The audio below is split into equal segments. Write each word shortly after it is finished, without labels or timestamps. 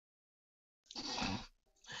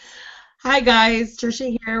Hi guys,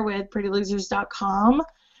 Trisha here with PrettyLosers.com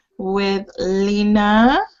with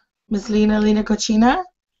Lena, Miss Lena Cochina,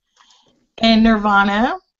 and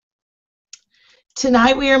Nirvana.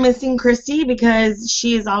 Tonight we are missing Christy because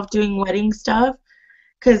she is off doing wedding stuff.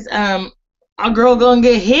 Cause our girl gonna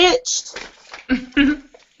get hitched.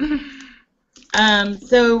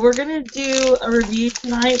 So we're gonna do a review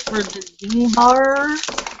tonight for the Zing bar.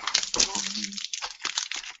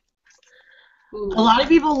 A lot of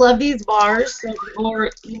people love these bars, so people are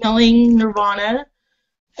emailing Nirvana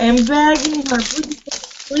and begging her,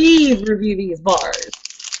 please review these bars.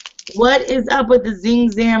 What is up with the Zing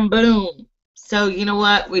Zam Boom? So you know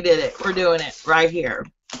what? We did it. We're doing it right here.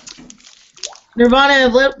 Nirvana,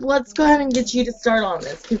 let's go ahead and get you to start on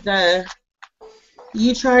this because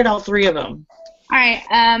you tried all three of them. All right,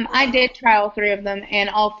 I did try all three of them, and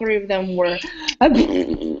all three of them were no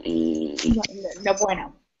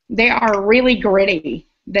bueno. They are really gritty.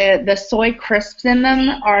 The soy crisps in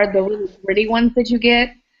them are the really gritty ones that you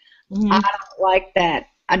get. I don't like that.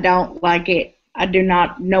 I don't like it. I do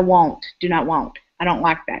not. No, won't. Do not want. I don't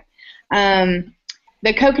like that.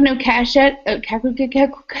 The coconut cashew.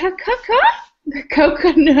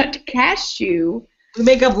 We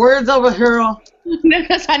make up words over here.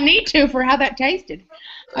 Because I need to for how that tasted.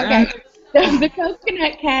 Okay. The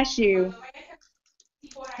coconut cashew.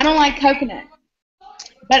 I don't like coconut.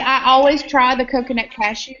 But I always try the coconut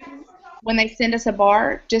cashew when they send us a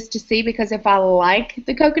bar just to see, because if I like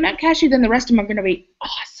the coconut cashew, then the rest of them are going to be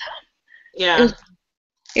awesome. Yeah.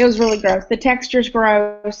 It was really gross. The texture's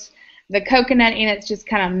gross. The coconut in it's just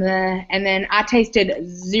kind of meh. And then I tasted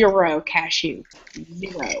zero cashew.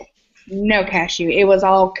 Zero. No cashew. It was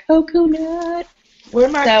all coconut. Where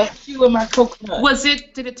my cashew and my coconut?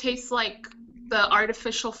 Did it taste like the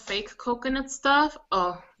artificial fake coconut stuff?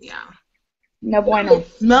 Oh, yeah. No bueno. It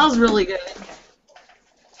smells really good.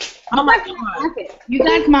 Oh my god. You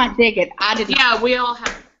guys might dig it. I did not. Yeah, we all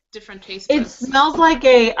have different tastes. It smells like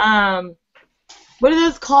a, what are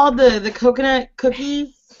those called? The coconut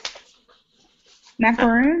cookies?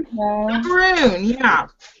 Macaroon? No. Macaroon, yeah.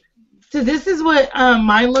 So this is what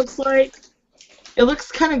mine looks like. It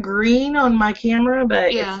looks kind of green on my camera,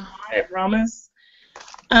 but yeah. It's not, I promise.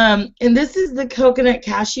 And this is the coconut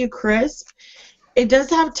cashew crisp. It does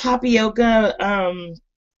have tapioca,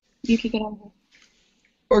 you can get on here.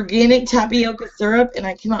 Organic tapioca syrup, and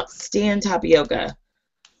I cannot stand tapioca.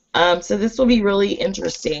 So this will be really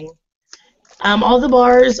interesting. All the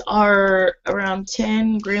bars are around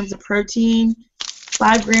 10 grams of protein,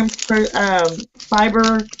 5 grams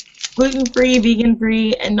fiber, gluten-free,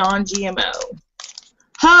 vegan-free, and non-GMO.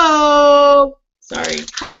 Ho! Sorry.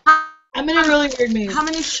 I'm in a really weird mood. How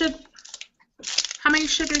many sugars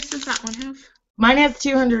does that one have? Mine has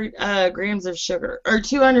 200 grams of sugar, or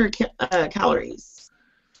 200 calories.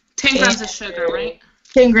 10 grams of sugar, right?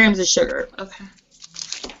 10 grams of sugar. Okay.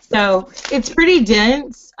 So it's pretty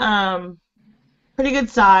dense, pretty good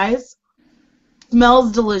size.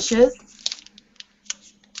 Smells delicious.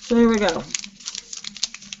 So here we go.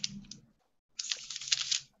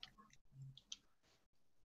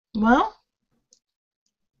 Well,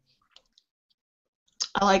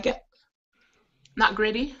 I like it. Not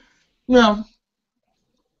gritty? No.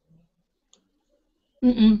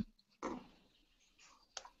 I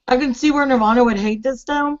can see where Nirvana would hate this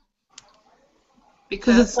though.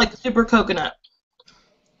 Because it's like super coconut.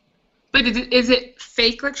 But is it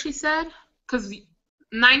fake like she said? Because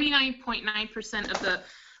 99.9% of the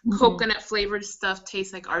coconut flavored stuff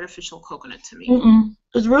tastes like artificial coconut to me.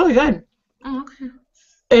 It's really good. Oh, okay.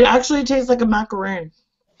 It actually tastes like a macaroon.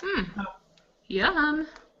 Yum.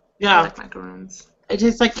 Yeah. I like macaroons. It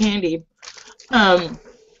tastes like candy.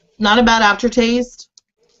 Not a bad aftertaste.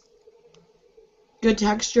 Good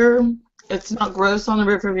texture. It's not gross on the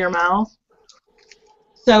roof of your mouth.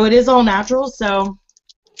 So it is all natural, so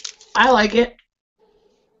I like it.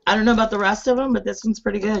 I don't know about the rest of them, but this one's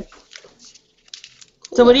pretty good.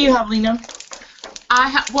 So what do you have, Lena?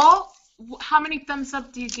 Well, how many thumbs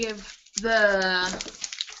up do you give the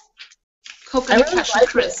coconut cashew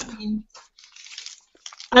crisp?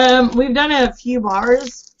 We've done a few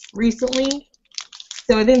bars recently.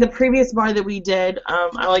 So I think the previous bar that we did,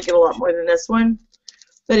 I like it a lot more than this one.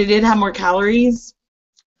 But it did have more calories.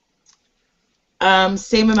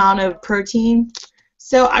 Same amount of protein.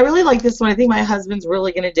 So I really like this one. I think my husband's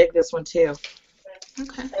really going to dig this one too.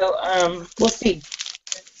 Okay. So we'll see.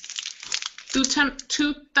 2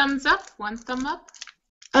 thumbs up? 1 thumb up?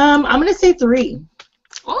 I'm going to say 3.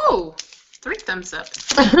 Oh, 3 thumbs up.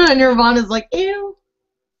 Nirvana's like, ew.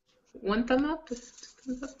 1 thumb up? 2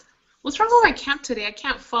 thumbs up? What's wrong with my camp today? I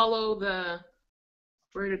can't follow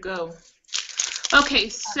where to go. Okay,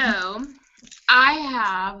 so I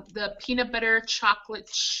have the peanut butter chocolate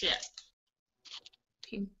chip.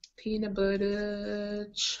 Peanut butter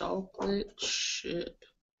chocolate chip.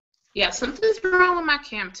 Yeah, something's wrong with my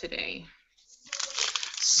cam today.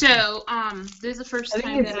 So, this is the first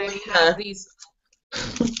time that I have these.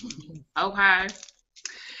 Okay.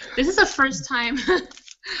 This is the first time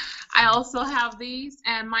I also have these,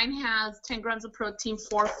 and mine has 10 grams of protein,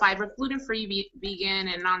 4 fiber, gluten-free, vegan,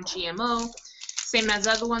 and non-GMO, same as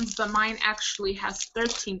other ones, but mine actually has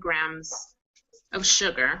 13 grams of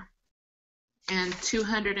sugar and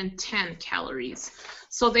 210 calories.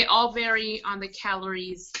 So they all vary on the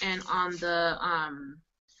calories and on the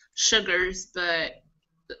sugars, but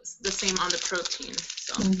the same on the protein.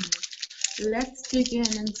 So let's dig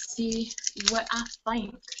in and see what I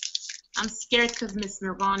think. I'm scared because Miss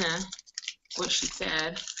Nirvana, what she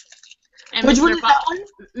said. And Which one is that one?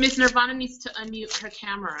 Miss Nirvana needs to unmute her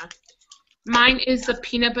camera. Mine is the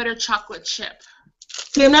peanut butter chocolate chip.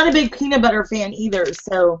 See, I'm not a big peanut butter fan either,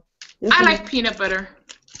 so. I like peanut butter.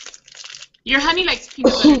 Your honey likes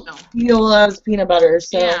peanut butter, though. He loves peanut butter,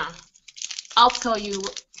 so. Yeah. I'll tell you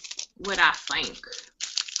what I think.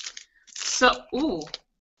 So, ooh.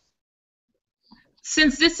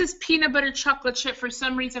 Since this is peanut butter chocolate chip, for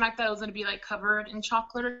some reason I thought it was going to be like covered in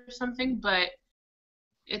chocolate or something, but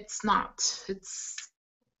it's not. It's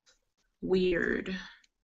weird.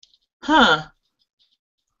 Huh.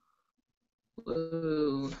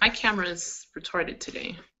 Ooh. My camera is retarded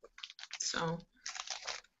today. So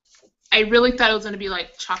I really thought it was going to be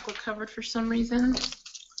like chocolate covered for some reason.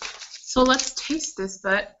 So let's taste this,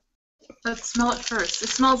 but let's smell it first. It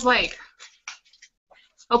smells like,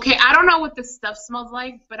 okay, I don't know what this stuff smells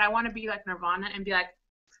like, but I want to be like Nirvana and be like,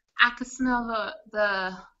 I can smell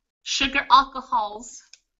the sugar alcohols.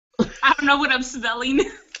 I don't know what I'm smelling.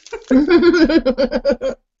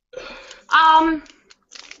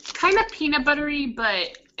 Kind of peanut buttery,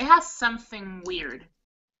 but it has something weird.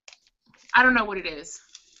 I don't know what it is.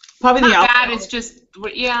 Probably Not the alcohol. bad, it's just,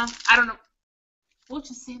 yeah, I don't know. We'll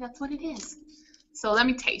just say that's what it is. So let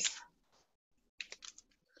me taste.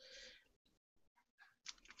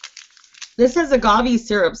 This has agave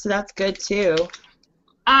syrup, so that's good too.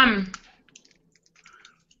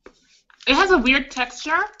 It has a weird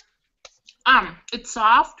texture. It's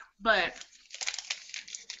soft, but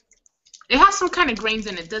it has some kind of grains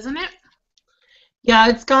in it, doesn't it? Yeah,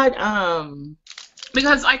 it's got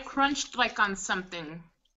Because I crunched like on something.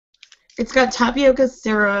 It's got tapioca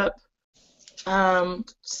syrup,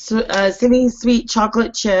 semi-sweet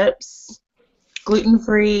chocolate chips,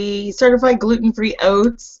 gluten-free, certified gluten-free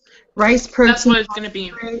oats, rice protein. That's what it's gonna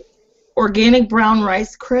be. Organic brown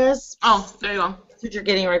rice crisps. Oh, there you go. That's what you're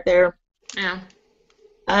getting right there. Yeah.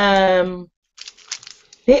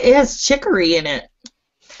 It has chicory in it.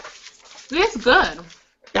 It's good.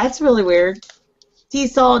 That's really weird. Sea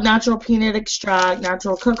salt, natural peanut extract,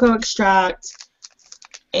 natural cocoa extract,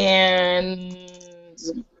 and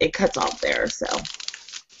it cuts off there, so.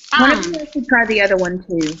 One of you guys should try the other one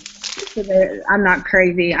too. So that I'm not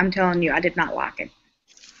crazy. I'm telling you, I did not like it.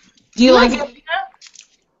 Do you like it? It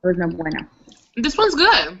was no bueno. This one's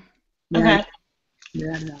good. Okay.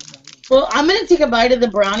 Yeah, no. Well, I'm gonna take a bite of the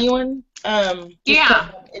brownie one.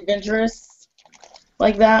 Yeah. Adventurous,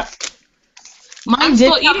 like that. Mine I'm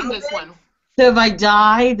did still eating this one. So if I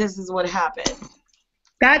die, this is what happened.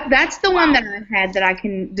 That's the one that I had that I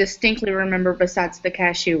can distinctly remember besides the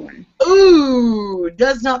cashew one. Ooh,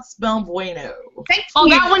 does not smell bueno. Thank Oh,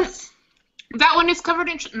 you. that one is covered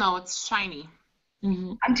in. No, it's shiny.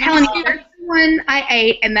 Mm-hmm. I'm telling you, that's the one I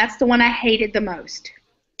ate, and that's the one I hated the most.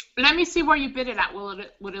 Let me see where you bit it at.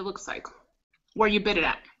 What it looks like. Where you bit it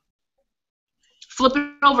at. Flip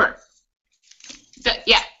it over.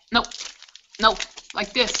 Yeah. Nope. Nope.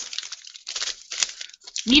 Like this.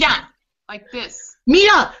 Mira. Like this.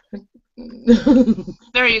 Mira!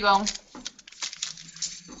 There you go.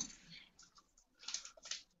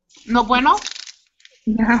 No bueno?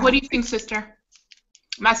 No. What do you think, sister?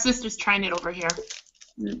 My sister's trying it over here.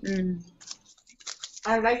 Mm-mm.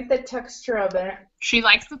 I like the texture of it. She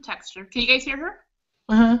likes the texture. Can you guys hear her?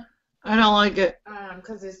 Uh-huh. I don't like it.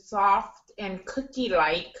 Because it's soft and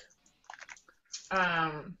cookie-like.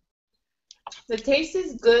 The taste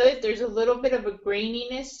is good. There's a little bit of a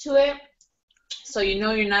graininess to it. So you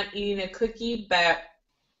know you're not eating a cookie, but...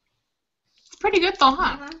 It's pretty good though,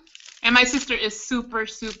 huh? And my sister is super,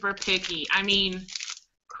 super picky. I mean,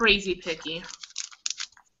 crazy picky.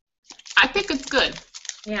 I think it's good.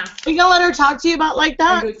 Yeah. Are you gonna let her talk to you about like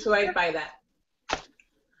that? I'm enjoyed by that. Are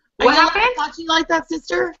you What gonna let her happened? talk to you like that,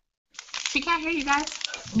 sister? She can't hear you guys.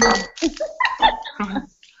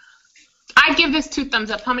 I I give this 2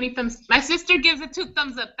 thumbs up. How many thumbs? My sister gives it 2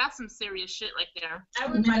 thumbs up. That's some serious shit right there. I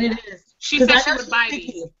would buy that. It is. She 'Cause said I she know would she's buy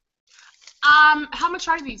picky. these. How much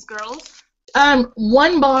are these, girls?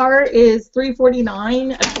 One bar is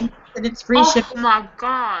 $3.49 a piece, and it's free Oh shipping. my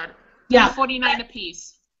god. Yeah. $3.49 a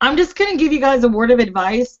piece. I'm just gonna give you guys a word of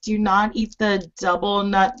advice. Do not eat the double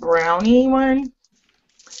nut brownie one,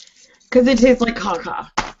 because it tastes like caca.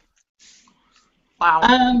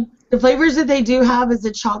 Wow. The flavors that they do have is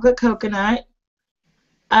a chocolate coconut,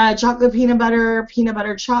 chocolate peanut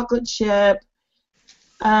butter chocolate chip,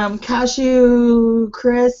 cashew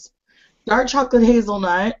crisp, dark chocolate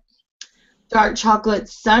hazelnut, dark chocolate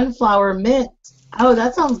sunflower mint. Oh,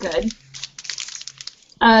 that sounds good.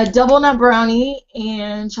 Double nut brownie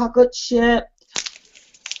and chocolate chip,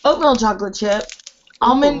 oatmeal chocolate chip,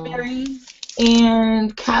 almond berry,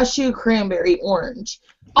 and cashew cranberry orange.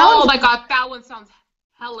 Oh my god, that one sounds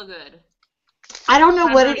hella good. I don't know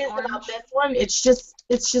what it Cranberry is orange. about this one. It's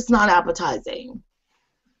just not appetizing.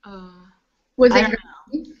 Was I it don't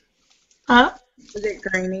know. Huh? was it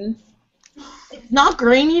grainy? It's not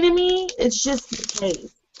grainy to me. It's just the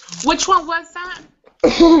taste. Which one was that?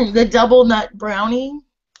 The double nut brownie.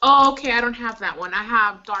 Oh, okay, I don't have that one. I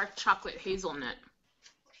have dark chocolate hazelnut.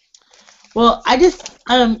 Well, I just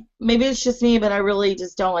maybe it's just me, but I really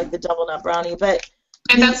just don't like the double nut brownie. But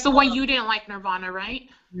And that's the one you didn't like, Nirvana, right?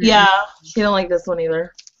 yeah, she don't like this one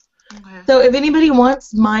either. Okay. So if anybody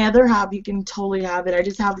wants my other half, you can totally have it. I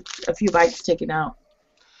just have a few bites taken out.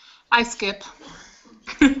 I skip.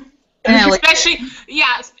 And I like Especially,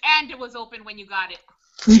 yeah, and it was open when you got it.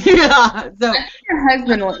 yeah. So Your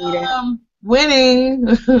husband will eat it. winning.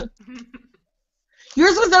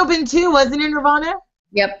 Yours was open too, wasn't it, Nirvana?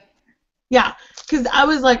 Yep. Yeah, because I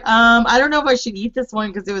was like, I don't know if I should eat this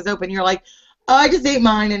one because it was open. You're like, oh, I just ate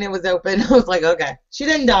mine and it was open. I was like, okay. She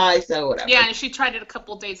didn't die, so whatever. Yeah, and she tried it a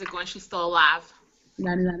couple days ago and she's still alive.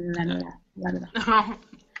 La, la, la, la, la, la, la,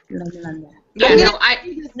 la, la, la. Yeah, no,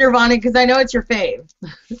 Nirvana, because I know it's your fave.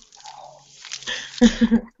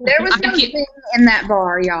 There was no Zing in that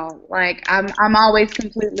bar, y'all. Like I'm always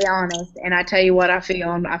completely honest, and I tell you what I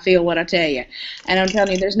feel, and I feel what I tell you. And I'm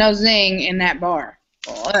telling you, there's no Zing in that bar.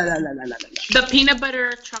 the peanut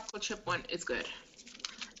butter chocolate chip one is good.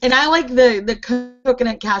 And I like the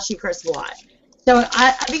coconut cashew crisp a lot. So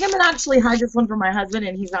I think I'm going to actually hide this one for my husband,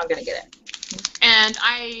 and he's not going to get it. And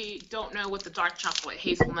I don't know what the dark chocolate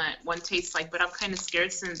hazelnut one tastes like, but I'm kind of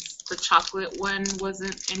scared since the chocolate one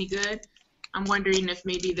wasn't any good. I'm wondering if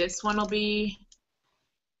maybe this one will be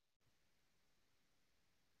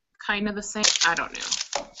kind of the same. I don't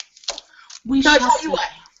know. We So I'll shall tell see. you what.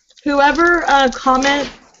 Whoever comments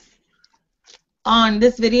on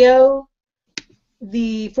this video,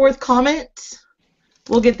 the 4th comment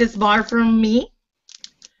will get this bar from me.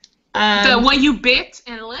 The one you bit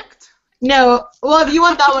and licked? No, well, if you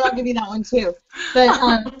want that one, I'll give you that one too.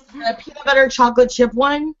 But the peanut butter chocolate chip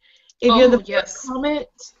one, if you're the 4th comment,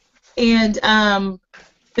 and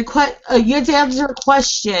you have to answer a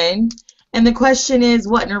question, and the question is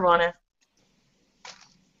what, Nirvana?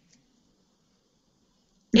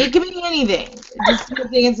 It can be anything. Just have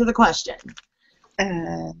to answer the question.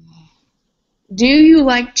 Do you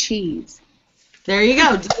like cheese? There you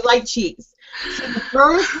go. Do you like cheese? So the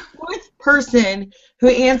 4th person who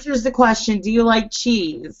answers the question, do you like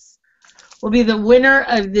cheese, will be the winner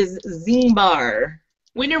of this Zing bar.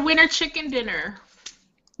 Winner, winner, chicken dinner.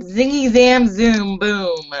 Zingy, zam, zoom,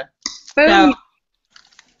 boom. Boom. So,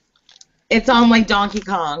 it's on like Donkey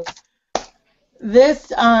Kong.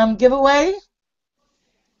 This giveaway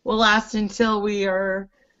will last until we are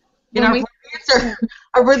in our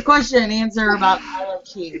first question and answer about I love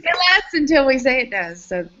cheese. It lasts until we say it does,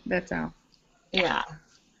 so that's all. Yeah.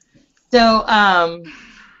 So,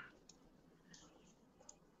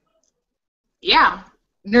 Yeah.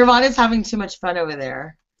 Nirvana's having too much fun over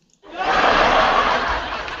there.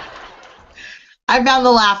 I found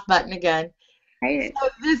the laugh button again. So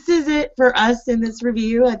this is it for us in this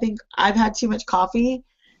review. I think I've had too much coffee,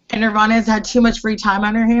 and Nirvana has had too much free time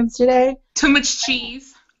on her hands today. Too much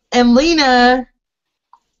cheese. And Lena,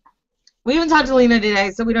 we haven't talked to Lena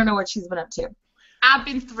today, so we don't know what she's been up to. I've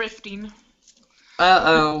been thrifting.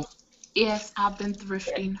 Uh-oh. Yes, I've been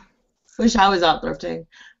thrifting. Wish I was out thrifting.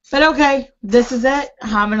 But okay, this is it.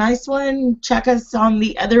 Have a nice one. Check us on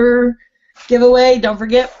the other giveaway. Don't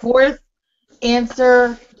forget, 4th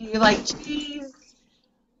answer, do you like cheese?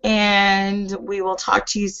 And we will talk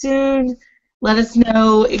to you soon. Let us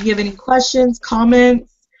know if you have any questions,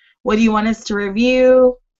 comments. What do you want us to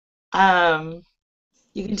review? You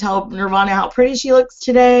can tell Nirvana how pretty she looks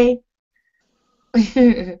today.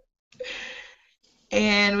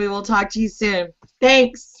 And we will talk to you soon.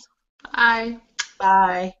 Thanks. Bye.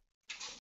 Bye.